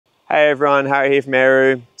Hey everyone, Harry here from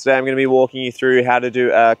Aeroo. Today I'm going to be walking you through how to do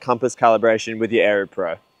a compass calibration with your Aeroo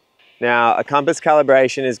Pro. Now, a compass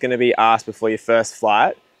calibration is going to be asked before your first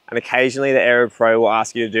flight, and occasionally the Aeroo Pro will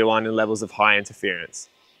ask you to do one in levels of high interference.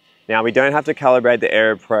 Now, we don't have to calibrate the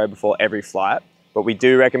Aeroo Pro before every flight, but we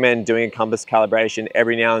do recommend doing a compass calibration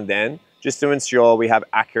every now and then, just to ensure we have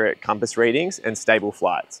accurate compass readings and stable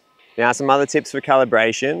flights. Now, some other tips for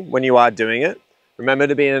calibration when you are doing it. Remember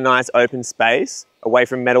to be in a nice open space, away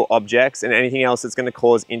from metal objects and anything else that's going to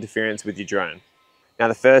cause interference with your drone. Now,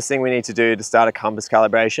 the first thing we need to do to start a compass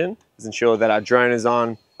calibration is ensure that our drone is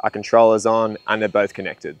on, our controller is on, and they're both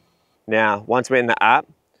connected. Now, once we're in the app,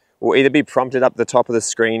 we'll either be prompted up the top of the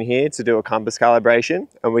screen here to do a compass calibration,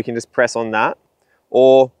 and we can just press on that,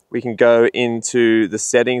 or we can go into the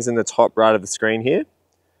settings in the top right of the screen here.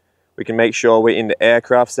 We can make sure we're in the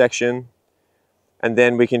aircraft section, and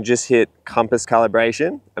then we can just hit compass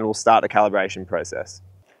calibration and we'll start the calibration process.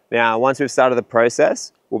 Now, once we've started the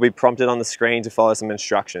process, we'll be prompted on the screen to follow some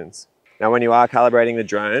instructions. Now, when you are calibrating the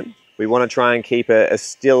drone, we want to try and keep it as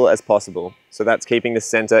still as possible. So that's keeping the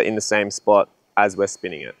center in the same spot as we're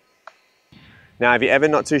spinning it. Now, if you're ever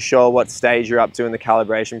not too sure what stage you're up to in the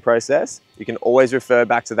calibration process, you can always refer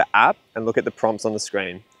back to the app and look at the prompts on the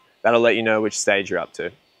screen. That'll let you know which stage you're up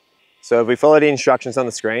to. So if we follow the instructions on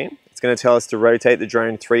the screen, it's going to tell us to rotate the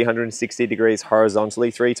drone 360 degrees horizontally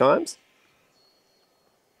 3 times.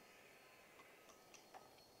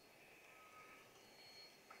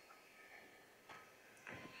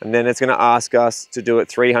 And then it's going to ask us to do it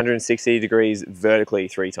 360 degrees vertically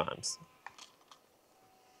 3 times.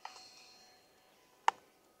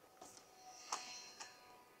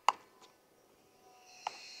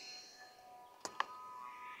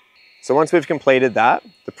 So once we've completed that,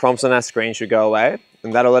 the prompts on our screen should go away,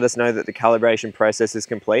 and that'll let us know that the calibration process is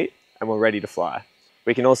complete and we're ready to fly.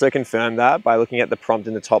 We can also confirm that by looking at the prompt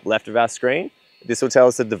in the top left of our screen. This will tell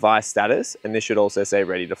us the device status, and this should also say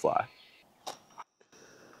ready to fly.